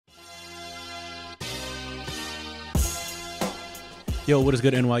Yo, what is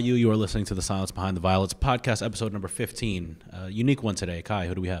good, NYU? You are listening to The Silence Behind the Violets podcast, episode number 15. Unique one today. Kai,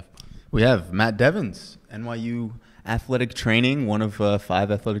 who do we have? We have Matt Devens, NYU athletic training, one of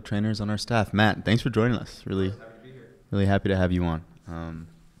 5 athletic trainers on our staff. Matt, thanks for joining us. Really happy to have you on.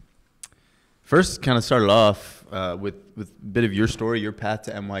 First, kind of started off with a bit of your story, your path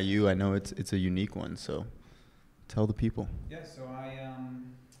to NYU. I know it's a unique one, so tell the people. Yeah, so I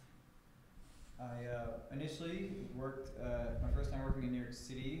initially worked, my first time working in New York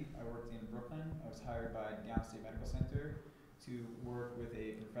City, I worked in Brooklyn. I was hired by Downstate Medical Center to work with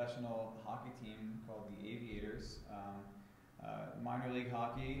a professional hockey team called the Aviators. Minor league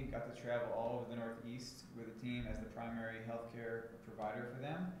hockey, got to travel all over the Northeast with the team as the primary healthcare provider for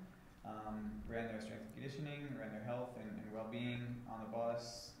them. Ran their strength and conditioning, ran their health and well-being on the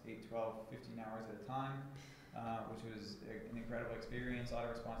bus, 8, 12, 15 hours at a time, which was an incredible experience, a lot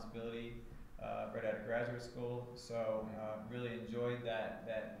of responsibility. Right out of graduate school, so really enjoyed that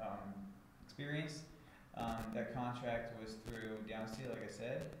experience. That contract was through Downstate, like I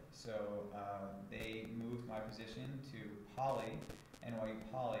said, so they moved my position to NYU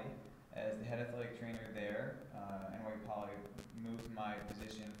Poly, as the head athletic trainer there. NYU Poly moved my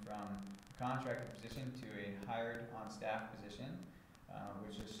position from a contracted position to a hired on-staff position,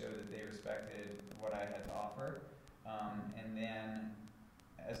 which just showed that they respected what I had to offer. And then,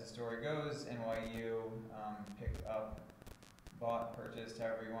 as the story goes, NYU picked up, bought, purchased,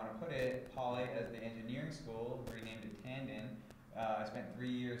 however you want to put it, Poly as the engineering school, renamed it Tandon. I spent 3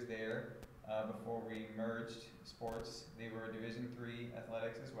 years there before we merged sports. They were Division III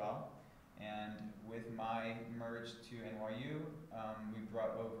athletics as well. And with my merge to NYU, we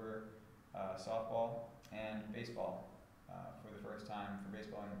brought over softball and baseball for the first time, for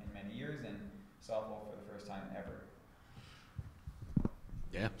baseball in many years, and softball for the first time ever.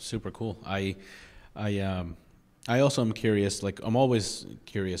 Yeah, super cool. I also am curious. Like, I'm always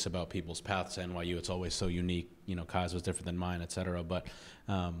curious about people's paths to NYU. It's always so unique. You know, Kai's was different than mine, etc. But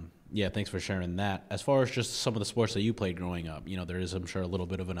yeah, thanks for sharing that. As far as just some of the sports that you played growing up, you know, there is, I'm sure, a little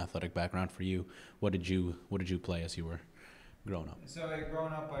bit of an athletic background for you. What did you play as you were growing up? So I grew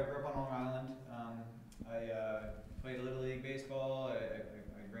up on Long Island. I played Little League baseball.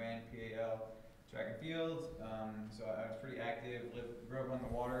 I ran PAL. Track and field, so I was pretty active, grew up on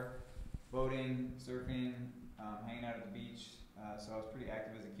the water, boating, surfing, hanging out at the beach, so I was pretty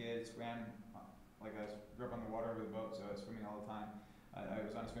active as a kid, swam, grew up on the water with a boat, so I was swimming all the time. I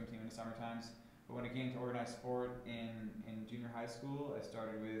was on a swim team in the summer times, but when it came to organized sport in junior high school, I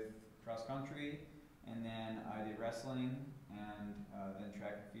started with cross country, and then I did wrestling, and then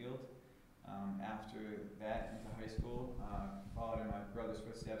track and field. After that, into high school, followed in my brother's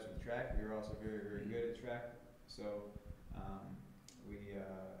footsteps with track. We were also very, very good at track. So we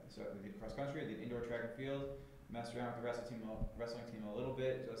did cross country. I did indoor track and field. Messed around with the wrestling team a little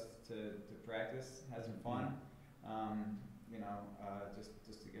bit just to practice, had some fun.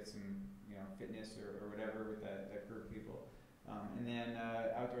 Just to get some fitness or whatever with that group of people. And then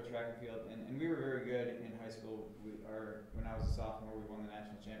outdoor track and field, and we were very good in high school. When I was a sophomore, we won the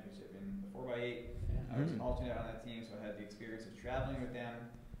national championship in the 4x8. I was an alternate on that team, so I had the experience of traveling with them.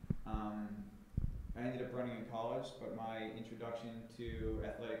 I ended up running in college, but my introduction to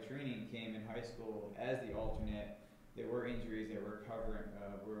athletic training came in high school as the alternate. There were injuries that were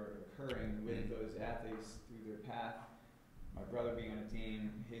occurring with those athletes through their path. My brother being on a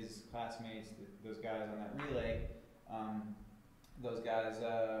team, his classmates, those guys on that relay, those guys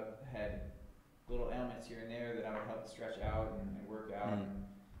had little ailments here and there that I would help stretch out and work out,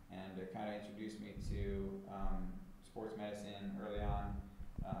 and it kind of introduced me to sports medicine early on.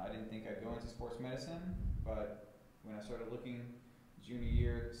 I didn't think I'd go into sports medicine, but when I started looking junior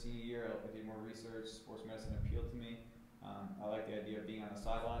year, senior year, I did more research. Sports medicine appealed to me. I like the idea of being on the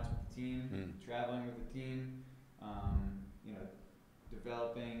sidelines with the team, traveling with the team,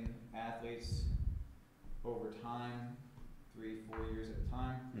 developing athletes over time, 3-4 years at a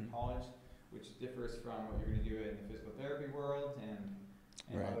time in college, which differs from what you're going to do in the physical therapy world and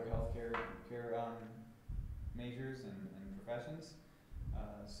other healthcare majors and professions.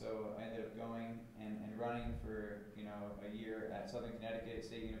 So I ended up going and running for a year at Southern Connecticut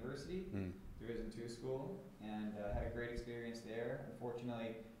State University, Division II school, and had a great experience there.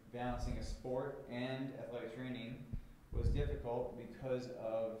 Unfortunately, balancing a sport and athletic training was difficult because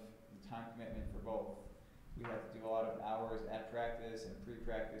of the time commitment for both. We had to do a lot of hours at practice and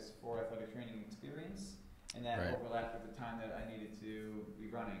pre-practice for athletic training experience, and that overlapped with the time that I needed to be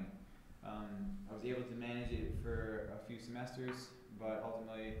running. I was able to manage it for a few semesters, but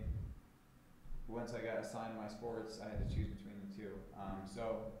ultimately, once I got assigned my sports, I had to choose between the two.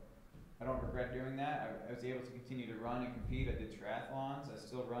 So I don't regret doing that. I was able to continue to run and compete. I did triathlons. I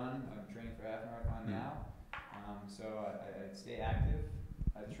still run. I'm training for half marathon now. So I stay active.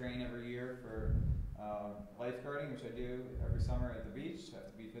 I train every year for lifeguarding, which I do every summer at the beach. I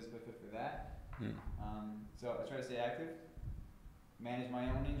have to be physically fit for that. So I try to stay active, manage my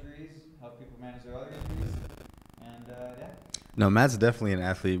own injuries, help people manage their other injuries, and yeah. No, Matt's definitely an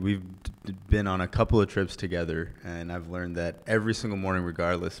athlete. We've been on a couple of trips together, and I've learned that every single morning,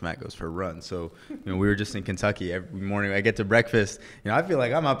 regardless, Matt goes for a run. So, we were just in Kentucky. Every morning I get to breakfast. I feel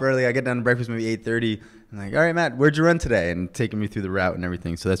like I'm up early. I get down to breakfast maybe 8:30. I'm like, all right, Matt, where'd you run today? And taking me through the route and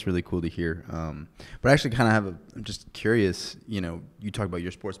everything. So that's really cool to hear. But I actually kind of I'm just curious, you talk about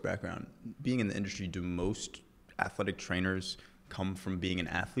your sports background. Being in the industry, do most athletic trainers come from being an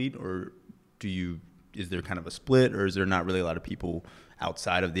athlete, or is there kind of a split, or is there not really a lot of people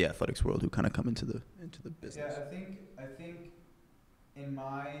outside of the athletics world who kind of come into the business? Yeah, I think in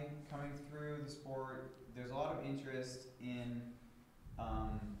my coming through the sport, there's a lot of interest in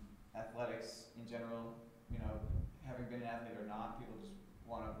athletics in general. Having been an athlete or not, people just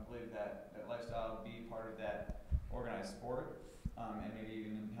want to live that lifestyle, be part of that organized sport, and maybe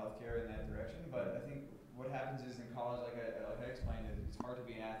even in healthcare in that direction. But I think what happens is in college, like I explained, it's hard to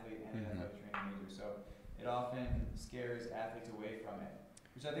be an athlete and an athletic training major. So it often scares athletes away from it,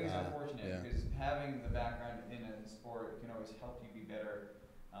 which I think is unfortunate, because having the background in a sport can always help you be better,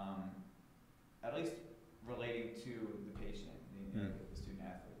 at least relating to the patient, the student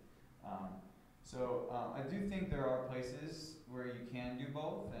athlete. So I do think there are places where you can do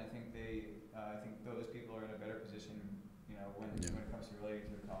both, and I think I think those people are in a better position, when it comes to relating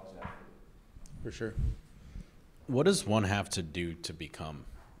to the college athlete. For sure. What does one have to do to become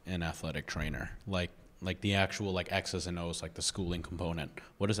an athletic trainer? Like the actual X's and O's, like the schooling component.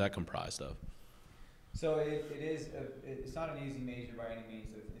 What is that comprised of? So it's not an easy major by any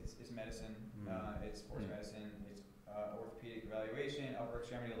means. It's medicine. It's sports medicine. It's orthopedic evaluation, upper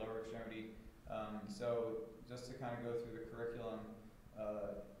extremity, lower extremity. So just to kind of go through the curriculum,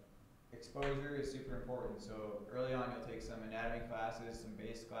 exposure is super important. So early on, you'll take some anatomy classes, some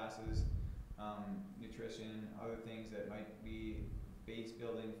base classes, nutrition, other things that might be base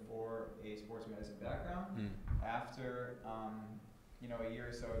building for a sports medicine background. After a year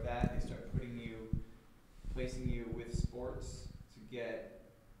or so of that, they start placing you with sports to get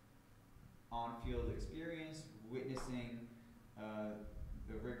on-field experience, witnessing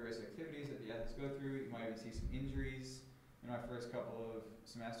the rigorous activities that the athletes go through. You might even see some injuries. In my first couple of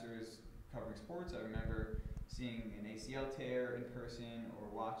semesters covering sports, I remember seeing an ACL tear in person or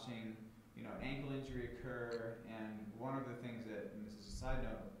watching an ankle injury occur. And one of the things and this is a side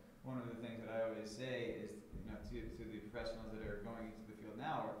note, one of the things that I always say is to the professionals that are going into the field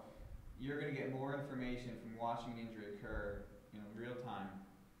now, you're going to get more information from watching an injury occur in real time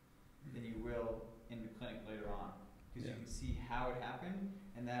than you will in the clinic later on, because you can see how it happened,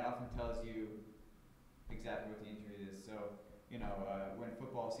 and that often tells you exactly what the injury is. So when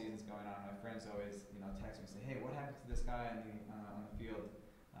football season's going on, my friends always text me and say, hey, what happened to this guy on the field?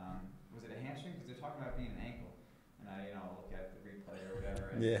 Was it a hamstring? Because they're talking about being an ankle. And I look at the replay or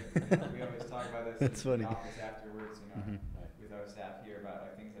whatever. And, we always talk about this in the office afterwards, with our staff here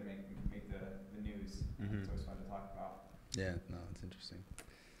about things that make the news. It's always fun to talk about. Yeah, no, it's interesting.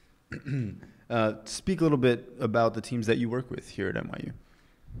 Speak a little bit about the teams that you work with here at NYU.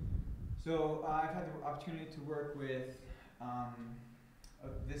 So I've had the opportunity to work with,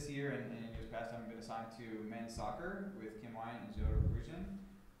 this year and in years past, I've been assigned to men's soccer with Kim Wine and Joe Rujan.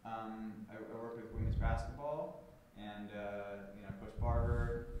 I work with women's basketball and Coach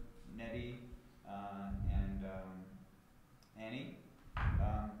Barber, Nettie, and Annie.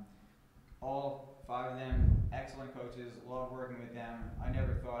 All 5 of them excellent coaches. Love working with them. I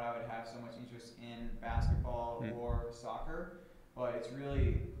never thought I would have so much interest in basketball or soccer, but it's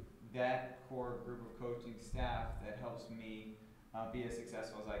really that core group of coaching staff that helps me be as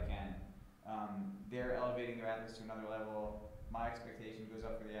successful as I can. They're elevating their athletes to another level. My expectation goes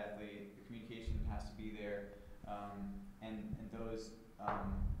up for the athlete. The communication has to be there, and those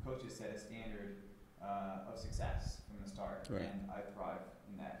coaches set a standard of success from the start, and I thrive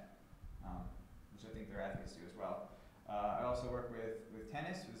in that, which I think their athletes do as well. I also work with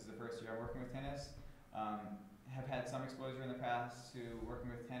tennis. This is the first year I'm working with tennis. Have had some exposure in the past to working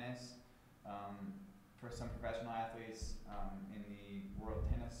with tennis for some professional athletes in the World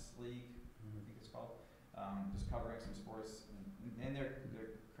Tennis League, I think it's called. Just covering some sports and their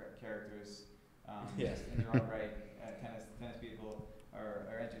characters in their own right. Tennis people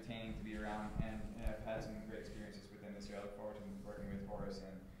are entertaining to be around, and I've had some great experiences with them this year. I look forward to working with Horace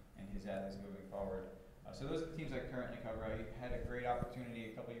and his athletes moving forward. So those are the teams I currently cover. I had a great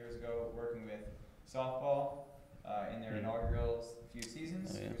opportunity a couple years ago working with softball in their inaugural few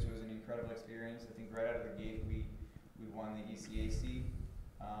seasons, which was an incredible experience. I think right out of the gate we won the ECAC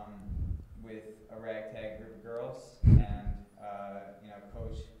with a ragtag group of girls, and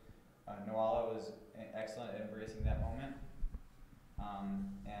Coach Noala was excellent at embracing that moment.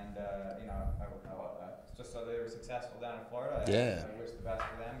 I just saw they were successful down in Florida. I wish the best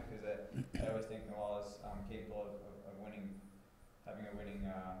for them, because I always think Noala's capable of winning, having a winning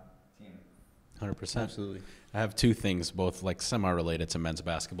team. 100%. Absolutely. I have two things, both like semi-related to men's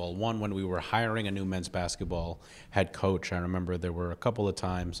basketball. One, when we were hiring a new men's basketball head coach, I remember there were a couple of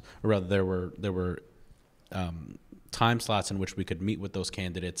times, or rather there were time slots in which we could meet with those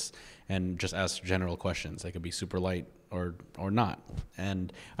candidates and just ask general questions. They could be super light or not.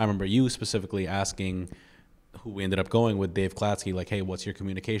 And I remember you specifically asking, who we ended up going with, Dave Klatsky, like, hey, what's your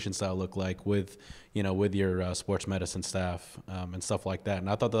communication style look like with your sports medicine staff and stuff like that. And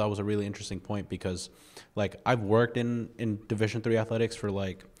I thought that was a really interesting point, because like I've worked in Division III athletics for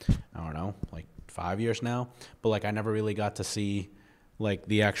like 5 years now, but like I never really got to see like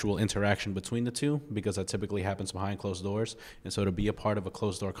the actual interaction between the two, because that typically happens behind closed doors. And so to be a part of a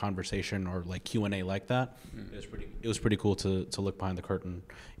closed door conversation or like Q&A like that, it was pretty cool to look behind the curtain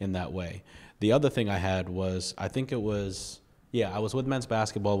in that way. The other thing I had was, I was with men's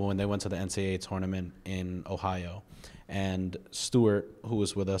basketball when they went to the NCAA tournament in Ohio, and Stuart, who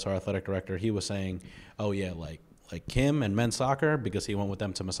was with us, our athletic director, he was saying, oh yeah, like Kim and men's soccer, because he went with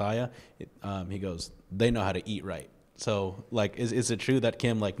them to Messiah, he goes, they know how to eat right. So, like, is it true that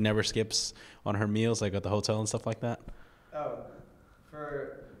Kim, like, never skips on her meals, like, at the hotel and stuff like that? Oh,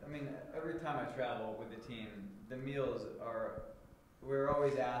 every time I travel with the team, the meals we're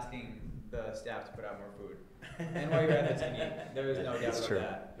always asking the staff to put out more food. NYU athletes can eat. There is no doubt about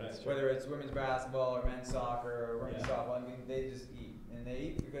that. That's whether it's women's basketball or men's soccer or women's softball, they just eat. And they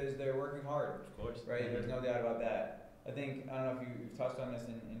eat because they're working hard. Of course. Right? Mm-hmm. There's no doubt about that. I don't know if you've touched on this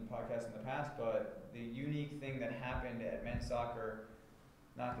in podcasts in the past, but the unique thing that happened at men's soccer,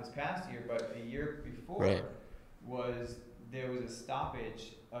 not this past year, but a year before, was there was a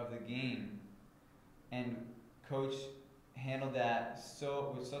stoppage of the game, and Coach handled that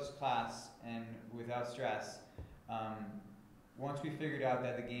with such class and without stress. Once we figured out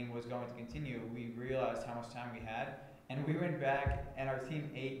that the game was going to continue, we realized how much time we had, and we went back and our team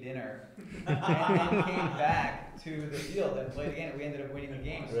ate dinner and came back to the field and played again. We ended up winning the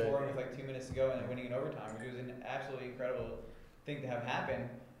game, scoring with like 2 minutes to go, and then winning in overtime, which was an absolutely incredible thing to have happen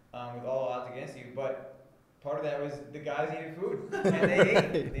with all odds against you. But part of that was the guys needed food, and they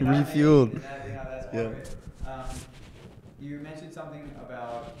ate. Refueled. That's part of it. You mentioned something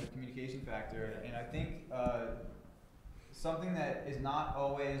about the communication factor, and I think something that is not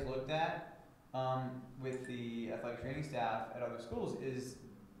always looked at with the athletic training staff at other schools is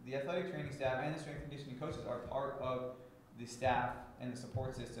the athletic training staff and the strength and conditioning coaches are part of the staff and the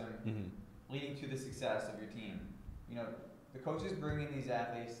support system leading to the success of your team. The coaches bring in these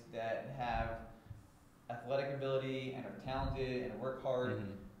athletes that have athletic ability and are talented and work hard,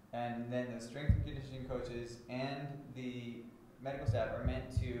 and then the strength and conditioning coaches and the medical staff are meant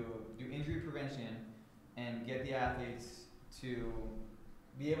to do injury prevention and get the athletes to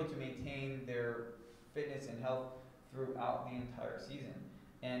be able to maintain their fitness and health throughout the entire season.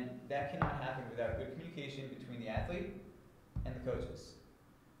 And that cannot happen without good communication between the athlete and the coaches,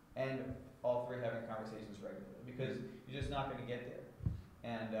 and all three having conversations regularly, because you're just not going to get there.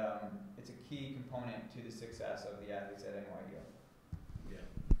 And it's a key component to the success of the athletes at NYU.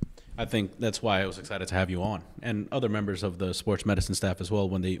 I think that's why I was excited to have you on, and other members of the sports medicine staff as well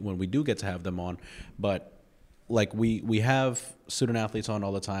when we do get to have them on. But like we have student athletes on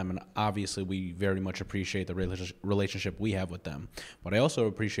all the time, and obviously we very much appreciate the relationship we have with them. But I also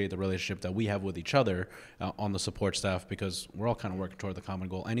appreciate the relationship that we have with each other on the support staff, because we're all kind of working toward the common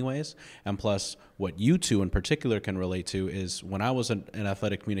goal anyways. And plus, what you two in particular can relate to is when I was an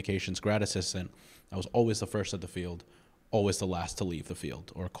athletic communications grad assistant, I was always the first at the field, always the last to leave the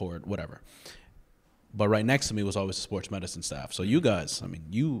field or court, whatever. But right next to me was always the sports medicine staff. So you guys,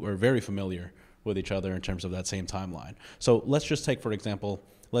 you are very familiar with each other in terms of that same timeline. So let's just take, for example,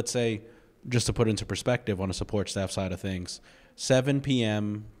 let's say, just to put into perspective on a support staff side of things, 7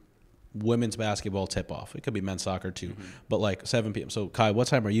 p.m. women's basketball tip-off. It could be men's soccer too, but like 7 p.m. So Kai, what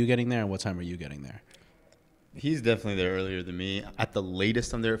time are you getting there, and what time are you getting there? He's definitely there earlier than me. At the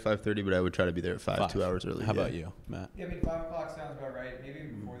latest, I'm there at 5:30, but I would try to be there at 5, 2 hours early. How about you, Matt? Yeah, 5 o'clock sounds about right. Maybe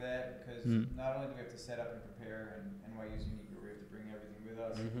before that, because not only do we have to set up and prepare, and NYU's unique, we have to bring everything with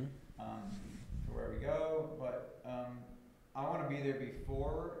us for where we go, but I want to be there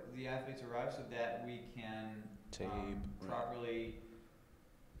before the athletes arrive so that we can properly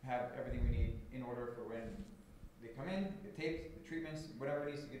have everything we need in order for when they come in, the tapes, the treatments, whatever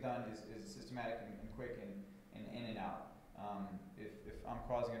needs to get done is systematic and quick and in and out. If I'm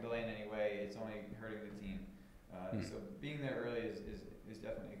causing a delay in any way, it's only hurting the team. So being there early is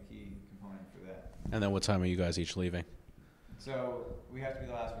definitely a key component for that. And then what time are you guys each leaving? So we have to be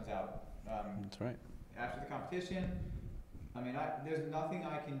the last ones out. That's right. After the competition, I mean, there's nothing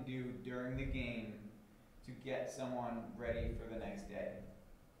I can do during the game to get someone ready for the next day.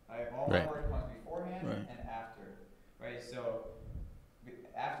 I have all my work ones beforehand and after, right? So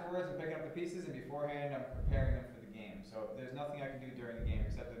afterwards, I'm picking up the pieces, and beforehand, I'm preparing them for the game. So there's nothing I can do during the game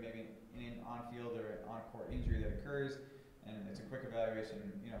except that maybe an on-field or on-court injury that occurs, and it's a quick evaluation,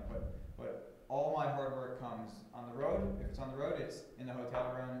 you know. But all my hard work comes on the road. If it's on the road, it's in the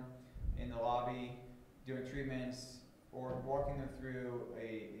hotel room, in the lobby, doing treatments, or walking them through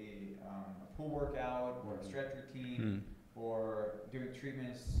a pool workout or a stretch routine, or doing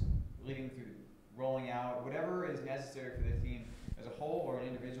treatments, leading through rolling out, whatever is necessary for the team as a whole or an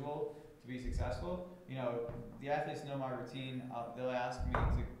individual to be successful. You know, the athletes know my routine. They'll ask me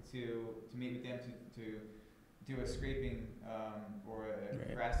to meet with them to do a scraping or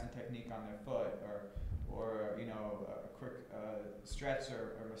a grasping technique on their foot, or you know, a quick stretch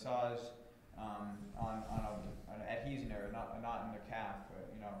or massage on an adhesion or a knot in their calf,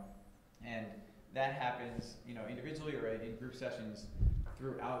 you know, and that happens, you know, individually or in group sessions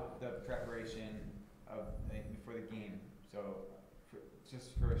throughout the preparation for the game. So,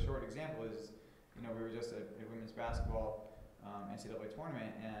 just for a short example, is, you know, we were just at a women's basketball NCAA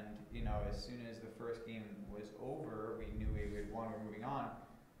tournament, and you know, as soon as the first game was over, we knew we had won. We're moving on.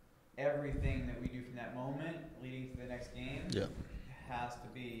 Everything that we do from that moment leading to the next game has to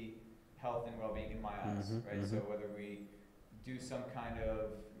be health and well-being in my eyes, right? So whether we do some kind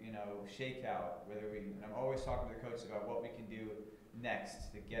of, you know, shakeout, and I'm always talking to the coaches about what we can do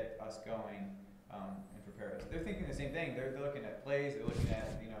next to get us going and prepare us. They're thinking the same thing. They're looking at plays. They're looking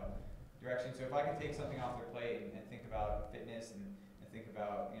at, you know, direction. So if I can take something off their plate and think about fitness and think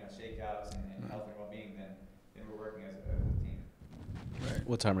about, you know, shakeouts and health and well-being, then we're working as a team. Right.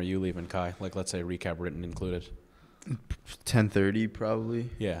 What time are you leaving, Kai? Like, let's say recap written included. 10:30 probably.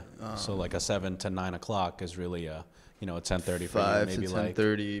 Yeah. So like a 7 to 9 o'clock is really a, you know, a 10:30 for 5 you. Maybe to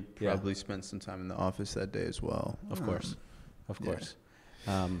 10:30. Probably spend some time in the office that day as well. Of course.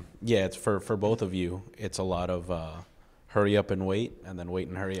 Yeah, it's for both of you. It's a lot of hurry up and wait, and then wait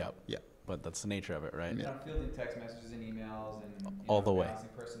and hurry up. Yeah. But that's the nature of it, right? I'm fielding text messages and emails and all the way. balancing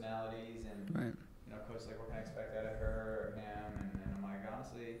personalities and you know, coach like, what can I expect out of her or him? And I'm like,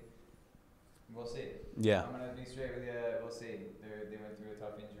 honestly, we'll see. Yeah. I'm gonna be straight with you. We'll see. They went through a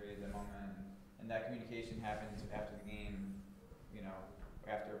tough injury at the moment, and that communication happens after the game. You know,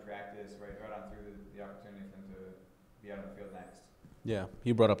 after practice, right on through the opportunity for them to be out on the field next. Yeah,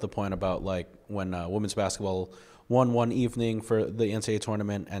 you brought up the point about like when women's basketball won one evening for the NCAA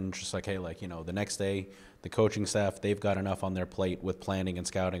tournament, and just like, hey, like, you know, the next day, the coaching staff, they've got enough on their plate with planning and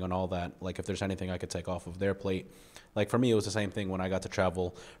scouting and all that. Like, if there's anything I could take off of their plate, like for me, it was the same thing when I got to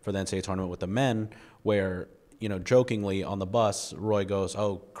travel for the NCAA tournament with the men, where, you know, jokingly on the bus, Roy goes,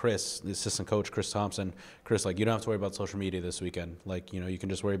 "Oh, Chris, the assistant coach, Chris Thompson, Chris, like, you don't have to worry about social media this weekend. Like, you know, you can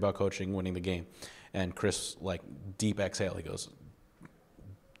just worry about coaching, winning the game." And Chris, like, deep exhale, he goes,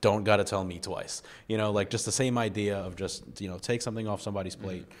 "Don't gotta tell me twice." You know, like, just the same idea of just, you know, take something off somebody's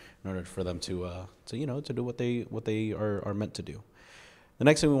plate in order for them to you know, to do what they are meant to do. The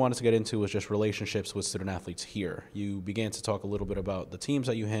next thing we wanted to get into was just relationships with student athletes here. You began to talk a little bit about the teams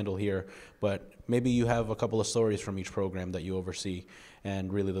that you handle here, but maybe you have a couple of stories from each program that you oversee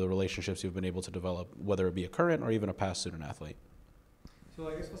and really the relationships you've been able to develop, whether it be a current or even a past student athlete. So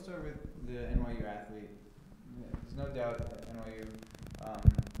I guess we'll start with the NYU athlete. There's no doubt that NYU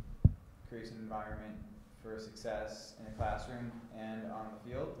creates an environment for success in the classroom and on the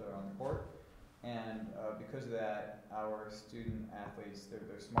field or on the court. And because of that, our student athletes,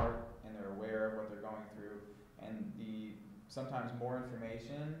 they're smart and they're aware of what they're going through, and the sometimes more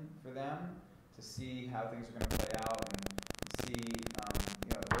information for them to see how things are going to play out and see,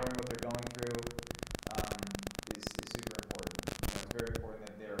 you know, knowing what they're going through is super important. You know, it's very important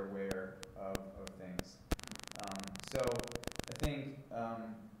that they're aware of things. So I think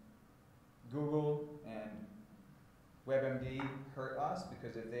Google and WebMD hurt us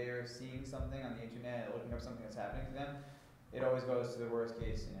because if they are seeing something on the internet, looking up something that's happening to them, it always goes to the worst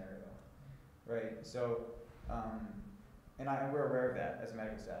case scenario, right? So, and we're aware of that as a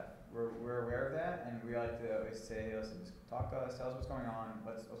medical staff. We're aware of that, and we like to always say, listen, just talk to us, tell us what's going on,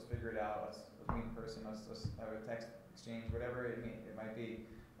 let's figure it out, let's meet in person, let's have a text exchange, whatever it might be,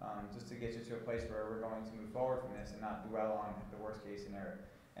 just to get you to a place where we're going to move forward from this and not dwell on the worst case scenario.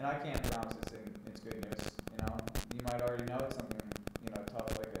 And I can't promise it's good news. You know, you might already know it's something, you know,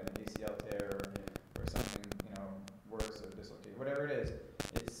 tough like an ACL tear or something, you know, worse or dislocated, whatever it is.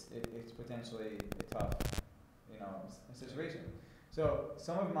 It's potentially a tough, you know, situation. So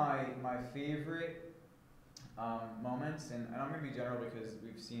some of my favorite moments, and I'm going to be general because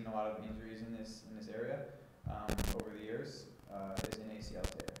we've seen a lot of injuries in this area over the years, is an ACL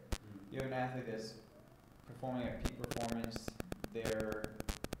tear. You have an athlete that's performing at peak performance. They're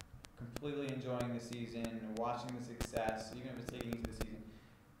completely enjoying the season, watching the success, even if it's taking into the season,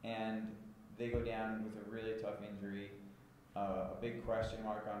 and they go down with a really tough injury, a big question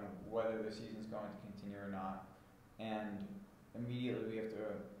mark on whether the season's going to continue or not, and immediately we have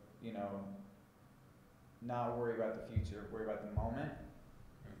to, you know, not worry about the future, worry about the moment,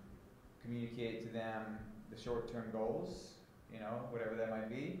 communicate to them the short-term goals, you know, whatever that might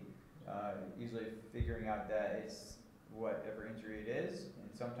be, usually figuring out that it's whatever injury it is,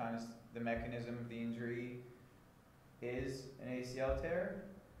 and sometimes the mechanism of the injury is an ACL tear,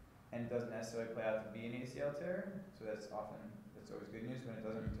 and it doesn't necessarily play out to be an ACL tear, so that's always good news when it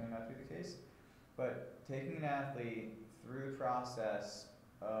doesn't turn out to be the case. But taking an athlete through the process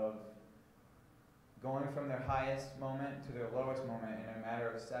of going from their highest moment to their lowest moment in a matter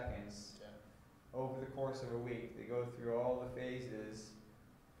of seconds, over the course of a week, they go through all the phases,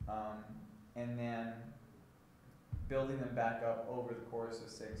 and then building them back up over the course of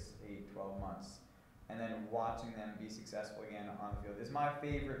 6, 8, 12 months, and then watching them be successful again on the field is my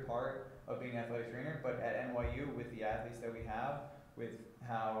favorite part of being an athletic trainer. But at NYU, with the athletes that we have, with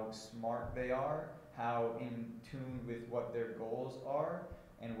how smart they are, how in tune with what their goals are,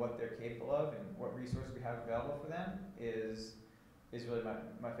 and what they're capable of, and what resources we have available for them is really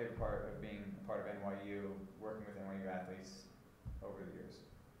my favorite part of being a part of NYU, working with NYU athletes over the years.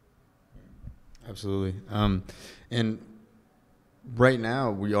 Absolutely. And right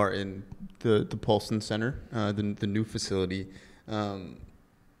now we are in the Paulson Center, the new facility.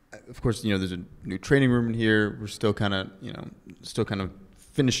 Of course, you know, there's a new training room in here. We're still kind of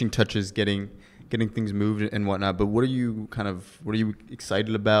finishing touches, getting things moved and whatnot. But what are you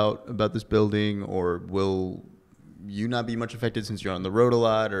excited about this building, or will you not be much affected since you're on the road a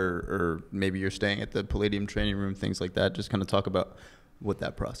lot, or maybe you're staying at the Palladium training room, things like that? Just kind of talk about what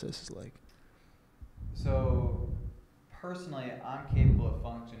that process is like. So personally, I'm capable of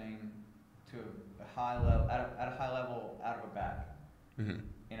functioning to a high level, at a high level out of a bag. Mm-hmm.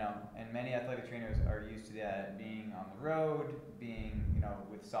 You know, and many athletic trainers are used to that, being on the road, being, you know,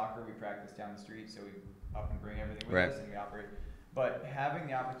 with soccer, we practice down the street, so we often bring everything with us and we operate. But having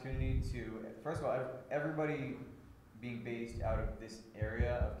the opportunity to, first of all, everybody being based out of this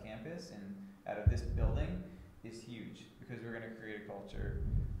area of campus and out of this building is huge, because we're going to create a culture,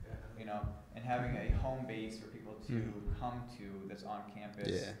 you know, and having a home base for people to come to that's on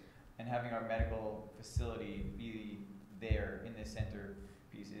campus, and having our medical facility be there in this center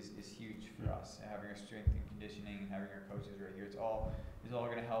piece is huge for us. And having our strength and conditioning and having our coaches right here, it's all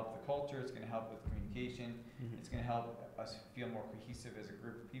going to help the culture. It's going to help with communication. It's going to help us feel more cohesive as a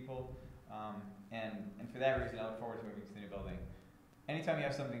group of people. And for that reason, I look forward to moving to the new building. Anytime you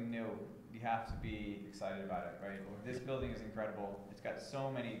have something new, you have to be excited about it, right? This building is incredible. It's got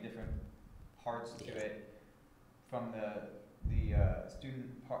so many different parts to it, from the student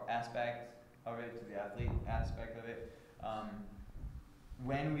aspect of it to the athlete aspect of it.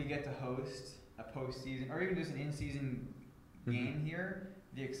 When we get to host a postseason or even just an in-season game here,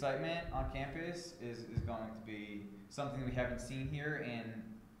 the excitement on campus is going to be something we haven't seen here in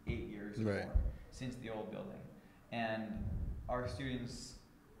 8 years or more, since the old building. And our students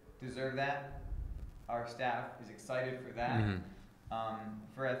deserve that. Our staff is excited for that.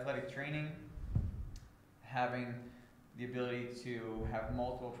 For athletic training, having the ability to have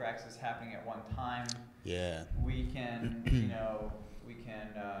multiple practices happening at one time, we can, you know,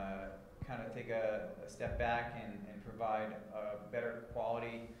 kind of take a step back and provide a better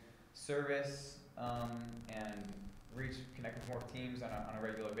quality service, and connect with more teams on a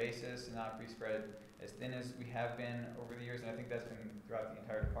regular basis, and not be spread as thin as we have been over the years. And I think that's been throughout the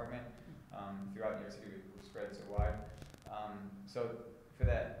entire department. Throughout New York City, we've spread so wide. So for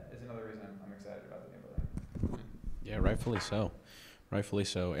that is another reason I'm excited about the new building. Yeah, rightfully so. Rightfully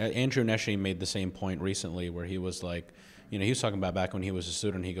so. Andrew Neshi made the same point recently, where he was like, you know, he was talking about back when he was a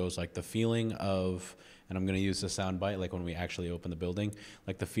student, he goes like the feeling of, and I'm going to use the sound bite, like when we actually open the building,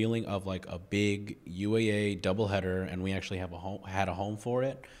 like the feeling of like a big UAA doubleheader, and we actually had a home for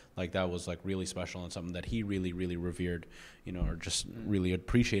it. Like that was like really special, and something that he really, really revered, you know, or just really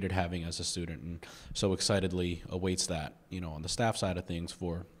appreciated having as a student, and so excitedly awaits that, you know, on the staff side of things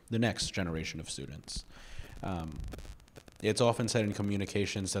for the next generation of students. it's often said in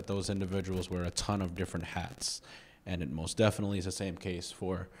communications that those individuals wear a ton of different hats, and it most definitely is the same case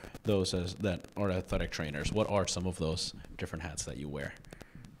for those that are athletic trainers. What are some of those different hats that you wear?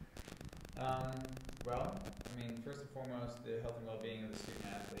 Well, I mean, first and foremost, the health and well-being of the student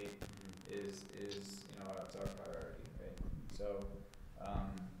athlete is it's our priority, right? So,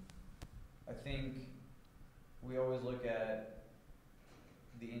 I think we always look at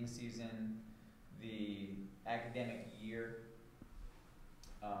the in-season, the academic year,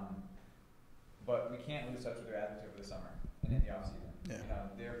 but we can't lose touch with our athletes over the summer and in the off-season. Yeah.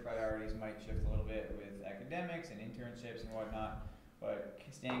 Their priorities might shift a little bit with academics and internships and whatnot, but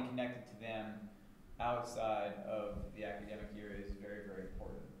staying connected to them outside of the academic year is very, very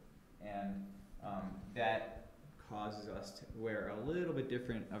important. And that causes us to wear a little bit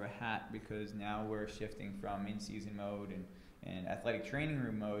different of a hat, because now we're shifting from in-season mode and athletic training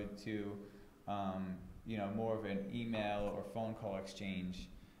room mode to more of an email or phone call exchange.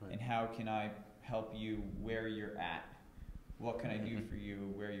 Right. And how can I help you where you're at? What can I do for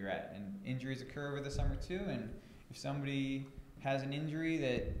you where you're at? And injuries occur over the summer too, and if somebody has an injury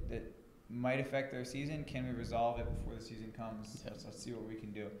that might affect their season, can we resolve it before the season comes? Let's see what we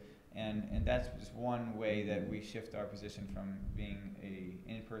can do. And that's just one way that we shift our position from being a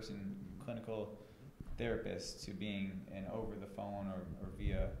in-person clinical therapist to being an over-the-phone or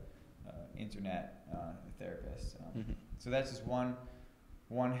via internet therapist. So that's just one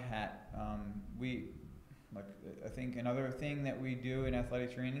hat. I think another thing that we do in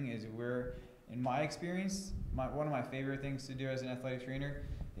athletic training is in my experience, one of my favorite things to do as an athletic trainer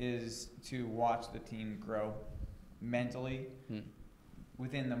is to watch the team grow mentally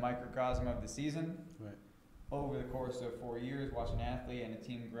within the microcosm of the season. Right. Over the course of 4 years, watch an athlete and a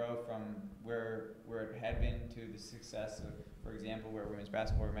team grow from where it had been to the success of, for example, where women's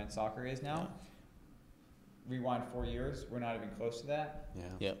basketball or men's soccer is now. Yeah. Rewind 4 years, we're not even close to that. Yeah.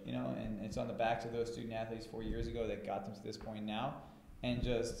 Yep. And it's on the backs of those student athletes 4 years ago that got them to this point now. And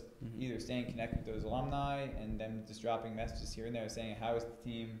just either staying connected with those alumni and them just dropping messages here and there saying, how is the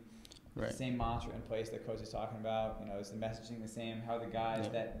team? Right. The same mantra in place that coach is talking about. Is the messaging the same? How are the guys,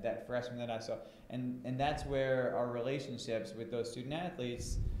 that freshman that I saw? And that's where our relationships with those student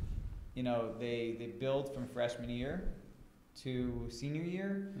athletes, they build from freshman year to senior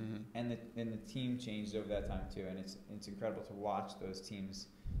year, and the team changed over that time too. And it's incredible to watch those teams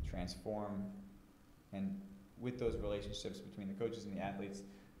transform, and with those relationships between the coaches and the athletes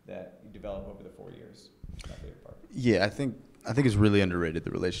that you develop over the 4 years. That's my favorite part. Yeah, I think it's really underrated, the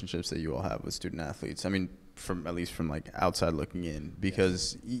relationships that you all have with student athletes. I mean, at least from like outside looking in,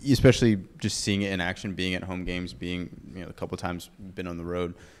 because especially just seeing it in action, being at home games, being a couple of times been on the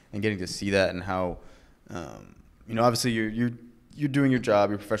road, and getting to see that, and how obviously you're doing your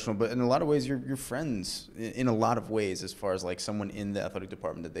job, you're professional, but in a lot of ways you're friends in a lot of ways, as far as like someone in the athletic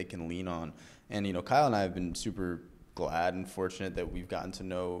department that they can lean on. And Kyle and I have been super glad and fortunate that we've gotten to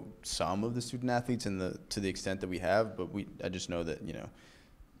know some of the student athletes to the extent that we have, but I just know that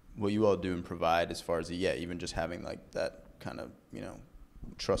what you all do and provide, as far as even just having like that kind of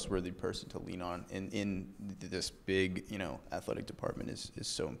trustworthy person to lean on in this big athletic department is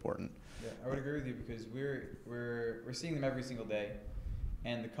so important. Yeah, I would agree with you, because we're seeing them every single day,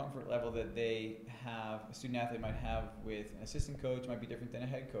 and the comfort level that a student athlete might have with an assistant coach might be different than a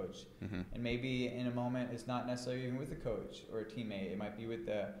head coach. And maybe in a moment it's not necessarily even with a coach or a teammate. It might be with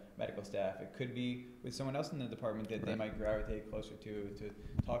the medical staff. It could be with someone else in the department that they might gravitate closer to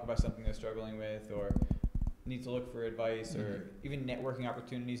talk about something they're struggling with, or need to look for advice, or even networking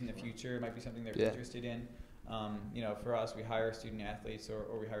opportunities in the future. It might be something they're interested in. For us, we hire student athletes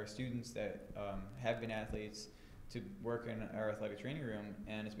or we hire students that have been athletes to work in our athletic training room,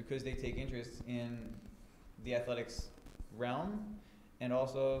 and it's because they take interest in the athletics realm and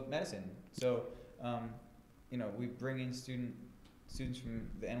also medicine. So, we bring in students from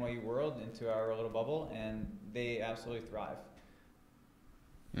the NYU world into our little bubble, and they absolutely thrive.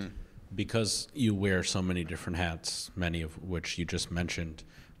 Because you wear so many different hats, many of which you just mentioned,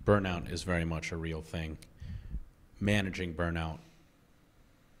 burnout is very much a real thing. Managing burnout,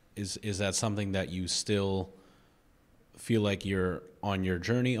 is that something that you still feel like you're on your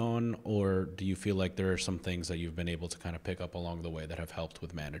journey on, or do you feel like there are some things that you've been able to kind of pick up along the way that have helped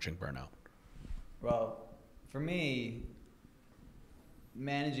with managing burnout? Well, for me,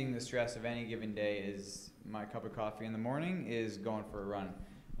 managing the stress of any given day is my cup of coffee in the morning is going for a run.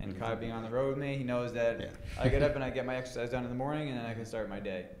 And Kai being on the road with me, he knows that I get up and I get my exercise done in the morning, and then I can start my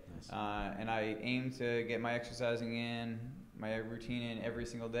day. Nice. And I aim to get my exercising in, my routine in every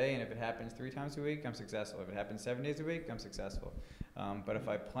single day, and if it happens 3 times a week, I'm successful. If it happens 7 days a week, I'm successful. But if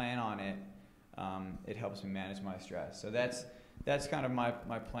I plan on it, it helps me manage my stress. So that's kind of my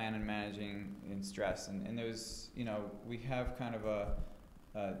plan in managing in stress. And there's, you know, we have kind of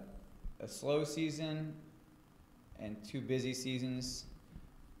a slow season and 2 busy seasons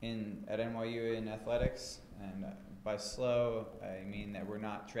at NYU in athletics. And by slow, I mean that we're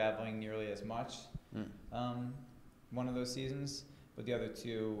not traveling nearly as much one of those seasons, but the other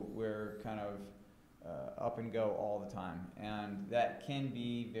 2 we're kind of up and go all the time, and that can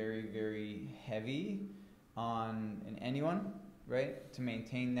be very, very heavy on anyone, right? To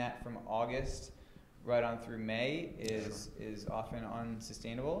maintain that from August right on through May is often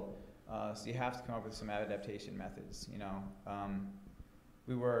unsustainable. So you have to come up with some adaptation methods. You know,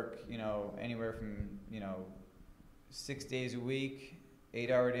 we work, you know, anywhere from, you know, 6 days a week,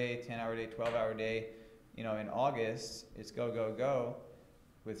 8-hour day, 10-hour day, 12-hour day. You know, in August it's go go go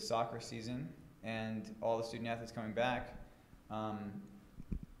with soccer season and all the student athletes coming back. But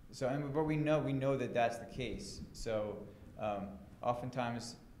we know that that's the case. So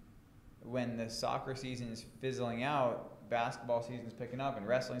oftentimes when the soccer season is fizzling out, basketball season is picking up and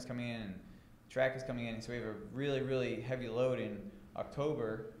wrestling's coming in and track is coming in. And so we have a really, really heavy load in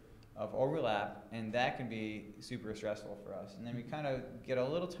October of overlap, and that can be super stressful for us. And then we kind of get a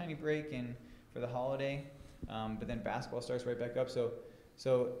little tiny break in for the holiday, but then basketball starts right back up. So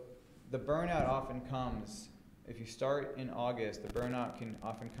the burnout often comes, if you start in August, the burnout can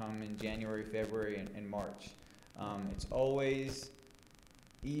often come in January, February, and March. It's always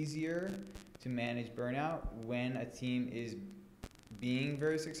easier to manage burnout when a team is being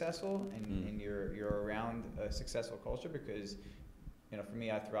very successful and you're around a successful culture, because, you know, for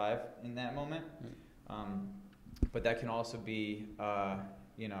me, I thrive in that moment. But that can also be,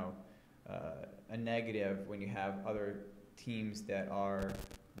 you know, a negative when you have other teams that are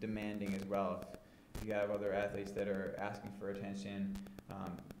demanding as well. If you have other athletes that are asking for attention,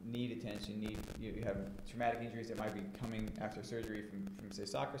 need attention, you have traumatic injuries that might be coming after surgery from say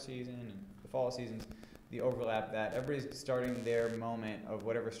soccer season and the fall seasons, the overlap that everybody's starting their moment of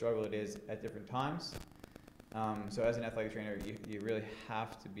whatever struggle it is at different times. So as an athletic trainer, you really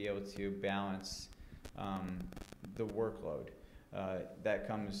have to be able to balance the workload that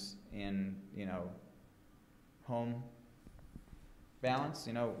comes in, you know, home balance,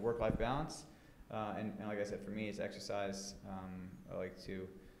 you know, work-life balance, and like I said, for me, it's exercise. I like to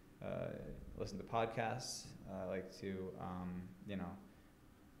listen to podcasts. I like to, you know,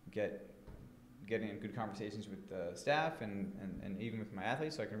 get in good conversations with the staff and even with my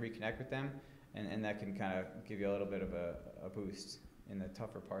athletes, so I can reconnect with them, and that can kind of give you a little bit of a boost in the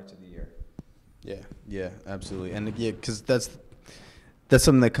tougher parts of the year. Yeah, absolutely, and yeah, because that's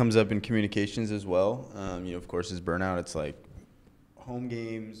something that comes up in communications as well. You know, of course, is burnout. It's like home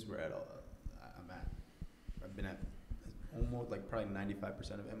games. I've been at almost like probably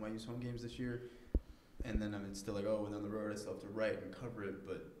 95% of NYU's home games this year, and then it's still like, oh, and on the road I still have to write and cover it,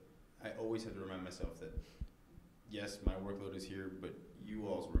 but I always have to remind myself that yes, my workload is here, but you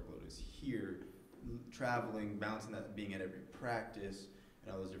all's workload is here. Traveling, balancing that, being at every practice,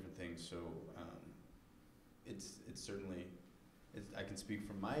 and all those different things. So it's certainly. I can speak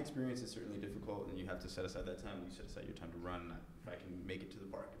from my experience. It's certainly difficult, and you have to set aside that time. You set aside your time to run. If I can make it to the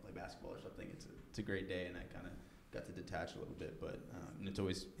park and play basketball or something, it's a great day, and I kind of got to detach a little bit. But and it's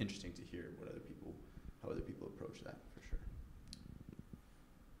always interesting to hear how other people approach that, for sure.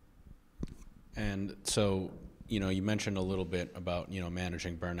 And so, you know, you mentioned a little bit about, you know,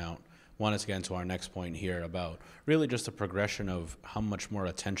 managing burnout. Wanted to get into our next point here about really just the progression of how much more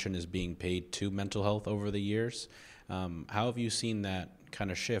attention is being paid to mental health over the years. How have you seen that kind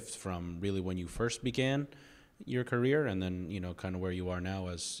of shift from really when you first began your career and then, you know, kind of where you are now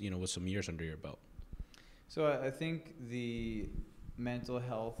as, you know, with some years under your belt? So I think the mental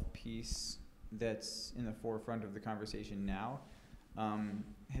health piece that's in the forefront of the conversation now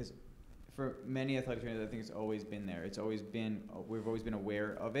has, for many athletic trainers, I think it's always been there. We've always been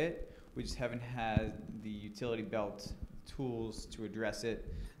aware of it. We just haven't had the utility belt tools to address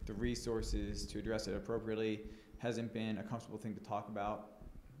it, the resources to address it appropriately. Hasn't been a comfortable thing to talk about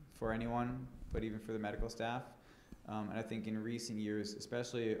for anyone, but even for the medical staff. And I think in recent years,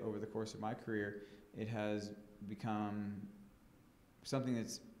 especially over the course of my career, it has become something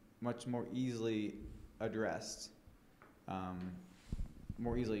that's much more easily addressed,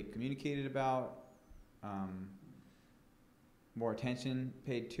 more easily communicated about, more attention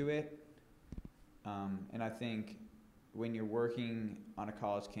paid to it. And I think when you're working on a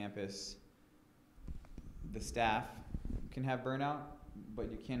college campus, the staff can have burnout, but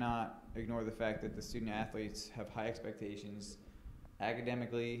you cannot ignore the fact that the student athletes have high expectations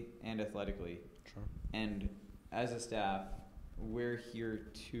academically and athletically. Sure. And as a staff, we're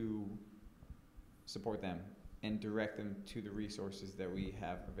here to support them and direct them to the resources that we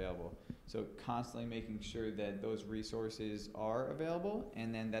have available. So constantly making sure that those resources are available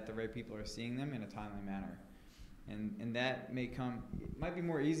and then that the right people are seeing them in a timely manner. And that it might be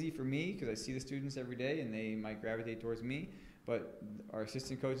more easy for me because I see the students every day and they might gravitate towards me, but our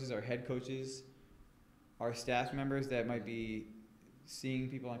assistant coaches, our head coaches, our staff members that might be seeing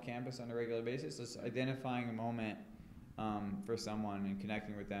people on campus on a regular basis, just identifying a moment for someone and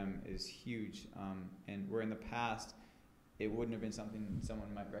connecting with them is huge. And where in the past, it wouldn't have been something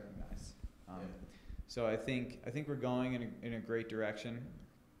someone might recognize. So I think we're going in a great direction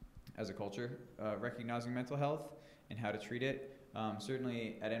as a culture, recognizing mental health and how to treat it.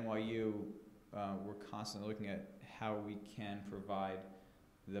 Certainly at NYU, we're constantly looking at how we can provide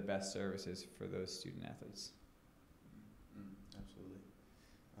the best services for those student athletes. Absolutely.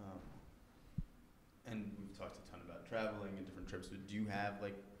 And we've talked a ton about traveling and different trips, but do you have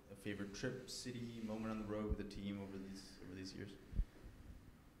like a favorite trip, city, moment on the road with the team over these years?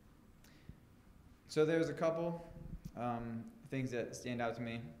 So there's a couple things that stand out to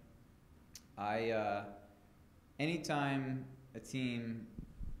me. Anytime a team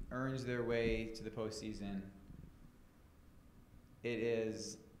earns their way to the postseason, it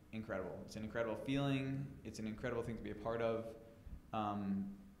is incredible. It's an incredible feeling. It's an incredible thing to be a part of.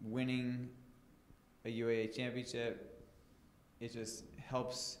 Winning a UAA championship, it just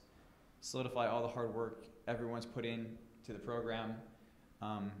helps solidify all the hard work everyone's put in to the program.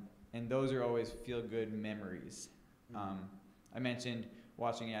 And those are always feel-good memories. I mentioned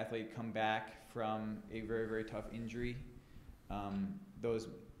watching an athlete come back from a very, very tough injury. Those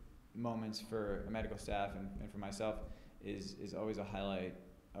moments for a medical staff and for myself is always a highlight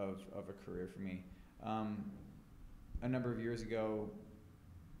of a career for me. A number of years ago,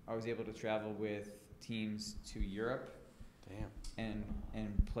 I was able to travel with teams to Europe. Damn. And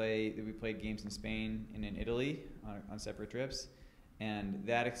we played games in Spain and in Italy on separate trips. And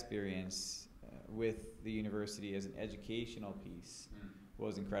that experience with the university as an educational piece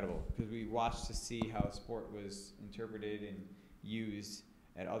was incredible because we watched to see how sport was interpreted and used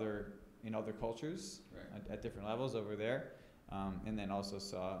in other cultures at different levels over there. And then also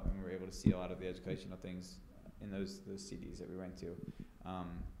we were able to see a lot of the educational things in those CDs that we went to.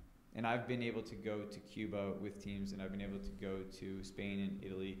 And I've been able to go to Cuba with teams, and I've been able to go to Spain and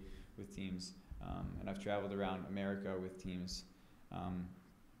Italy with teams. And I've traveled around America with teams,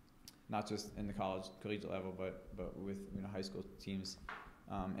 not just in the collegiate level, but with high school teams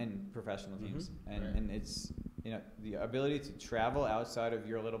and professional teams. And it's the ability to travel outside of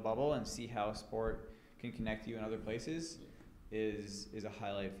your little bubble and see how sport can connect you in other places is a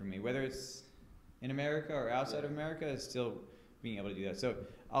highlight for me. Whether it's in America or outside of America, it's still being able to do that. So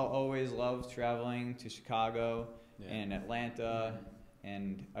I'll always love traveling to Chicago and Atlanta,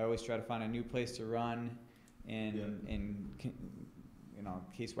 and I always try to find a new place to run in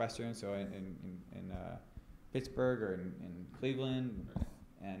Case Western, so in Pittsburgh or in Cleveland,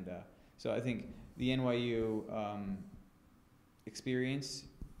 and so I think the NYU experience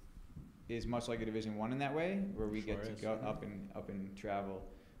is much like a Division I in that way, where we get to go up and travel.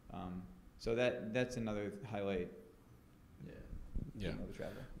 So that's another highlight. Yeah.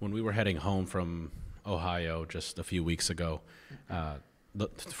 When we were heading home from Ohio just a few weeks ago,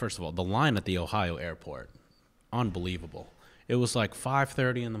 first of all, the line at the Ohio airport, unbelievable. It was like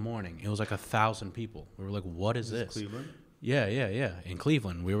 5:30 in the morning. It was like 1,000 people. We were like, what is this? Cleveland? Yeah. In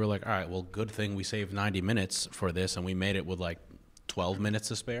Cleveland. We were like, all right, well, good thing we saved 90 minutes for this, and we made it with like 12 minutes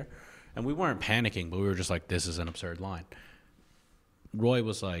to spare. And we weren't panicking, but we were just like, this is an absurd line. Roy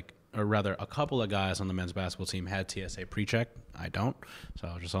was like, or rather, a couple of guys on the men's basketball team had TSA pre-check. I don't, so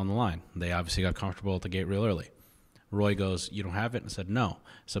I was just on the line. They obviously got comfortable at the gate real early. Roy goes, you don't have it? And I said, no.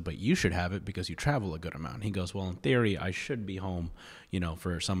 I said, but you should have it because you travel a good amount. And he goes, well, in theory, I should be home,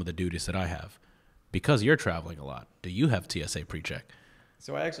 for some of the duties that I have. Because you're traveling a lot, do you have TSA pre-check?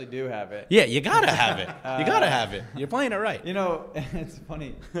 So I actually do have it. Yeah, you got to have it. You got to have it. You're playing it right. It's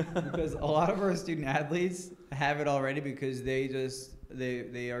funny because a lot of our student athletes have it already because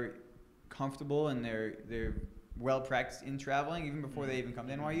they are comfortable and they're well practiced in traveling even before they even come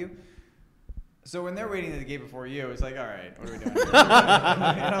to NYU. So when they're waiting at the gate before you, it's like, all right, what are we doing? Come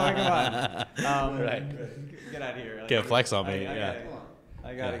on, get out of here. Can't flex on me.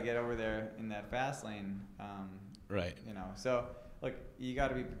 I gotta get over there in that fast lane. Right. So look, you got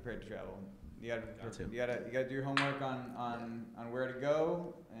to be prepared to travel. You gotta do your homework on where to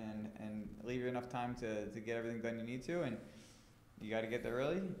go and leave enough time to get everything done you need to, and you got to get there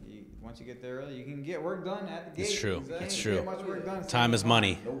early. Once you get there early, you can get work done at the gate. It's true. It's true. Get much work done. Time is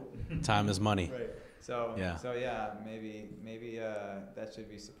money. Time is money. So Yeah. so yeah, maybe that should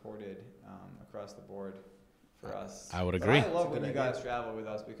be supported across the board for us. I would But agree. I love It's a when good you idea. guys travel with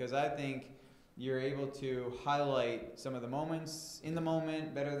us because I think you're able to highlight some of the moments in the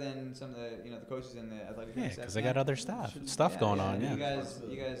moment better than some of the the coaches in the athletic Yeah, training staff because they can. got other stuff going on. Yeah, You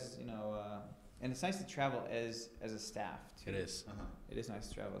guys, and it's nice to travel as a staff too. it is. It is nice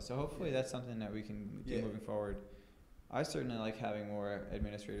to travel. So hopefully that's something that we can do Yeah. moving forward. I certainly like having more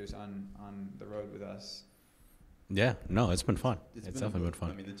administrators on the road with us. Yeah, no, it's been fun. It's been definitely been I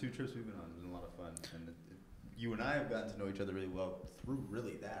fun. mean, the 2 trips we've been on have been a lot of fun, and you and I have gotten to know each other really well through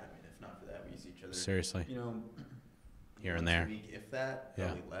really that. I mean, if not for that, we see each other. Seriously, once here and a there. week, if that, Yeah,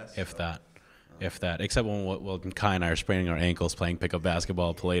 probably less. if so, that. If that, except when Kai and I are spraining our ankles playing pickup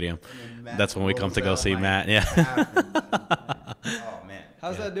basketball at Palladium. and then Matt That's when we come rolls to go out see my Matt. Yeah, calf and- oh man,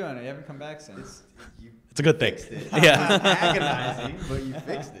 How's Yeah. that doing? You haven't come back since. you it's a good thing. fixed it. Yeah. It's agonizing, but you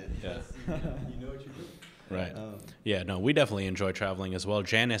fixed it. Yeah. You know what you're doing. Right. Yeah, no, we definitely enjoy traveling as well.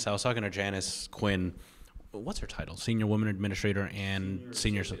 Janice, I was talking to Janice Quinn. What's her title? Senior Women Administrator and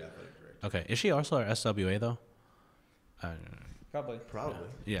Senior. Associate Athletic Director. Okay, is she also our SWA though? Probably. Probably.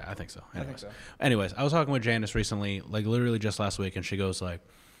 Yeah, I think so. I think Anyways. so. Anyways, I was talking with Janice recently, like literally just last week, and she goes like,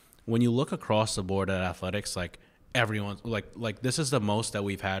 when you look across the board at athletics, like everyone's like this is the most that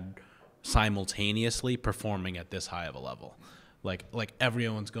we've had simultaneously performing at this high of a level. Like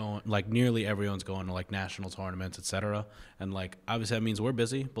everyone's going, like nearly everyone's going to like national tournaments, etc. And like obviously that means we're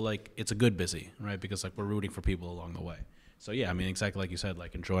busy, but like it's a good busy, right? Because like we're rooting for people along the way. So yeah, I mean exactly like you said,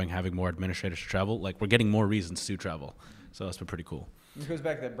 like enjoying having more administrators to travel. Like we're getting more reasons to travel. So that's been pretty cool. It goes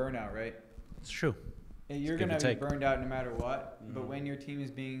back to that burnout, right? It's true. You're give going and to be take. burned out no matter what, but Mhm. when your team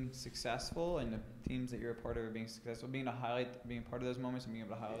is being successful and the teams that you're a part of are being successful, being a part of those moments and being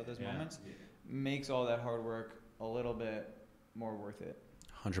able to highlight those Yeah. moments makes all that hard work a little bit more worth it.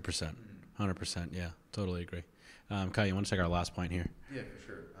 100%. 100%. Yeah, totally agree. Kai, you want to take our last point here? Yeah, for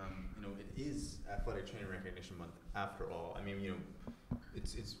sure. It is Athletic Trainer Recognition Month after all. I mean,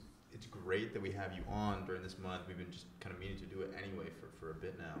 it's great that we have you on during this month. We've been just kind of meaning to do it anyway for a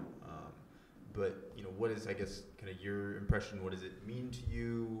bit now. But what is, I guess, kind of your impression? What does it mean to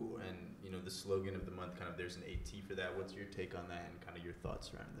you? And the slogan of the month, kind of, there's an AT for that. What's your take on that, and kind of your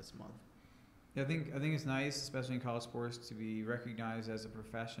thoughts around this month? Yeah, I think it's nice, especially in college sports, to be recognized as a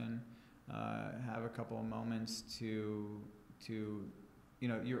profession. Have a couple of moments to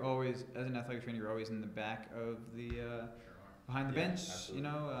you're always, as an athletic trainer, you're always in the back of the behind the bench, absolutely.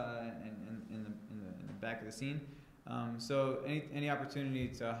 and in the back of the scene. So any opportunity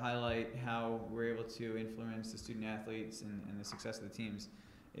to highlight how we're able to influence the student athletes and the success of the teams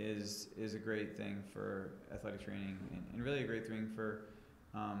is a great thing for athletic training, and really a great thing for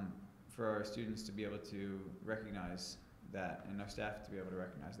our students to be able to recognize that, and our staff to be able to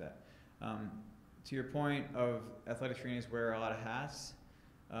recognize that. To your point of athletic trainers wear a lot of hats,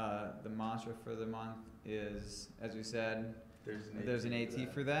 the mantra for the month is, as we said, there's an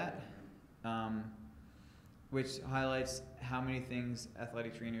AT for that, which highlights how many things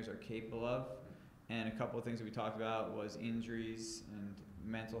athletic trainers are capable of. And a couple of things that we talked about was injuries and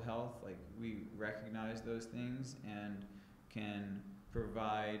mental health. Like, we recognize those things and can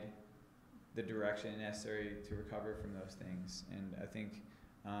provide the direction necessary to recover from those things. And I think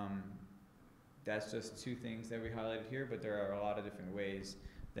that's just 2 things that we highlighted here, but there are a lot of different ways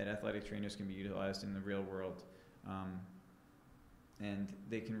that athletic trainers can be utilized in the real world. And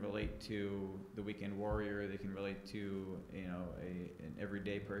they can relate to the weekend warrior. They can relate to an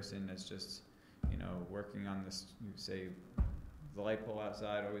everyday person that's just working on this, say, the light pole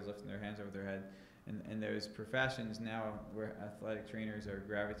outside, always lifting their hands over their head. And there's professions now where athletic trainers are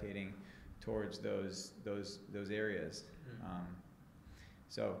gravitating towards those areas.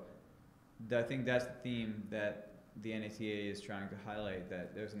 So I think that's the theme that the NATA is trying to highlight,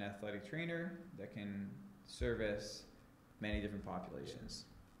 that there's an athletic trainer that can service many different populations.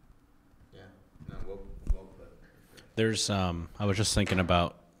 Yeah. No, well put. There's I was just thinking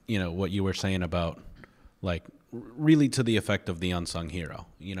about what you were saying about like really to the effect of the unsung hero,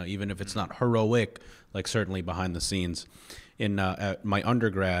 even if it's not heroic, like certainly behind the scenes. In at my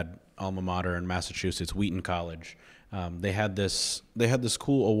undergrad alma mater in Massachusetts, Wheaton College, they had this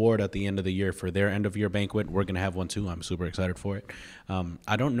cool award at the end of the year for their end of year banquet. We're gonna have one too. I'm super excited for it.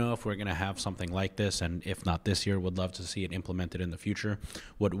 I don't know if we're gonna have something like this, and if not this year, would love to see it implemented in the future.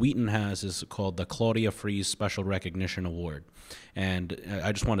 What Wheaton has is called the Claudia Fries Special Recognition Award, and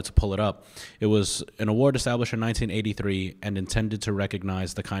I just wanted to pull it up. It was an award established in 1983 and intended to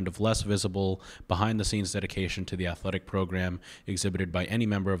recognize the kind of less visible, behind-the-scenes dedication to the athletic program exhibited by any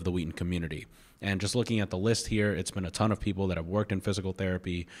member of the Wheaton community. And just looking at the list here, it's been and a ton of people that have worked in physical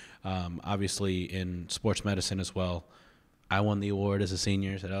therapy, obviously in sports medicine as well. I won the award as a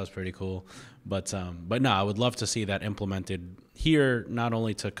senior, so that was pretty cool. But no, I would love to see that implemented here, not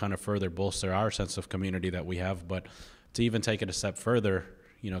only to kind of further bolster our sense of community that we have, but to even take it a step further,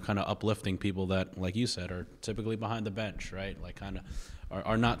 kind of uplifting people that, like you said, are typically behind the bench, right? Like kind of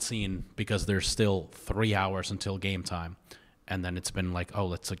are not seen because there's still 3 hours until game time. And then it's been like,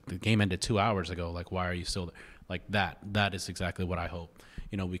 oh, the game ended 2 hours ago. Like, why are you still there? Like that? That is exactly what I hope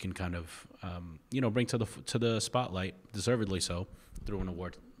we can kind of bring to the spotlight, deservedly so, through an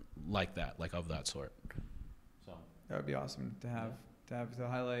award like that, like of that sort. So that would be awesome to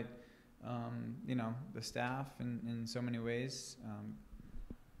highlight, the staff in so many ways,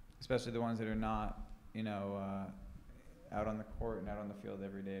 especially the ones that are not, out on the court and out on the field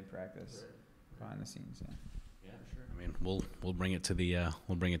every day in practice, behind the scenes. Yeah. Yeah, sure. I mean, we'll bring it to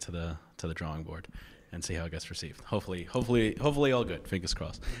the drawing board and see how it gets received. Hopefully all good. Fingers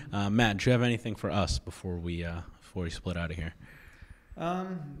crossed. Matt, do you have anything for us before we split out of here?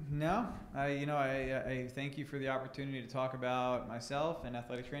 No. I thank you for the opportunity to talk about myself and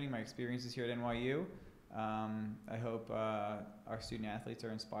athletic training, my experiences here at NYU. I hope our student athletes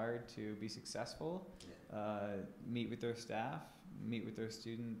are inspired to be successful, meet with their staff, meet with their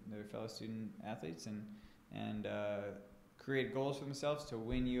fellow student athletes, and create goals for themselves to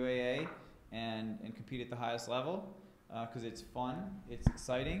win UAA and compete at the highest level, because it's fun, it's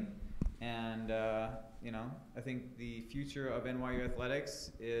exciting, and I think the future of NYU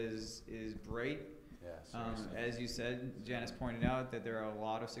athletics is bright. Yeah, as you said, Janice pointed out that there are a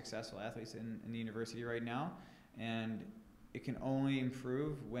lot of successful athletes in the university right now, and it can only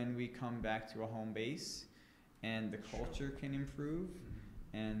improve when we come back to a home base, and the culture can improve,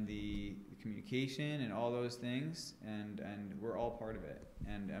 and the communication and all those things, and we're all part of it,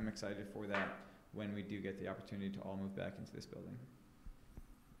 and I'm excited for that when we do get the opportunity to all move back into this building.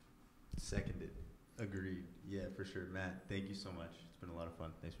 Seconded. Agreed. Yeah, for sure. Matt, thank you so much. It's been a lot of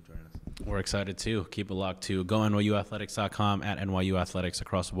fun. Thanks for joining us. We're excited too. Keep it locked to GoNYUathletics.com, at NYU Athletics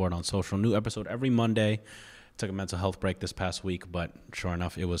across the board on social. New episode every Monday. Took a mental health break this past week, but sure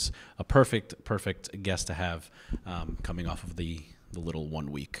enough, it was a perfect guest to have coming off of the little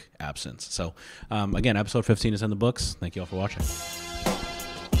 1 week absence. So again, episode 15 is in the books. Thank you all for watching.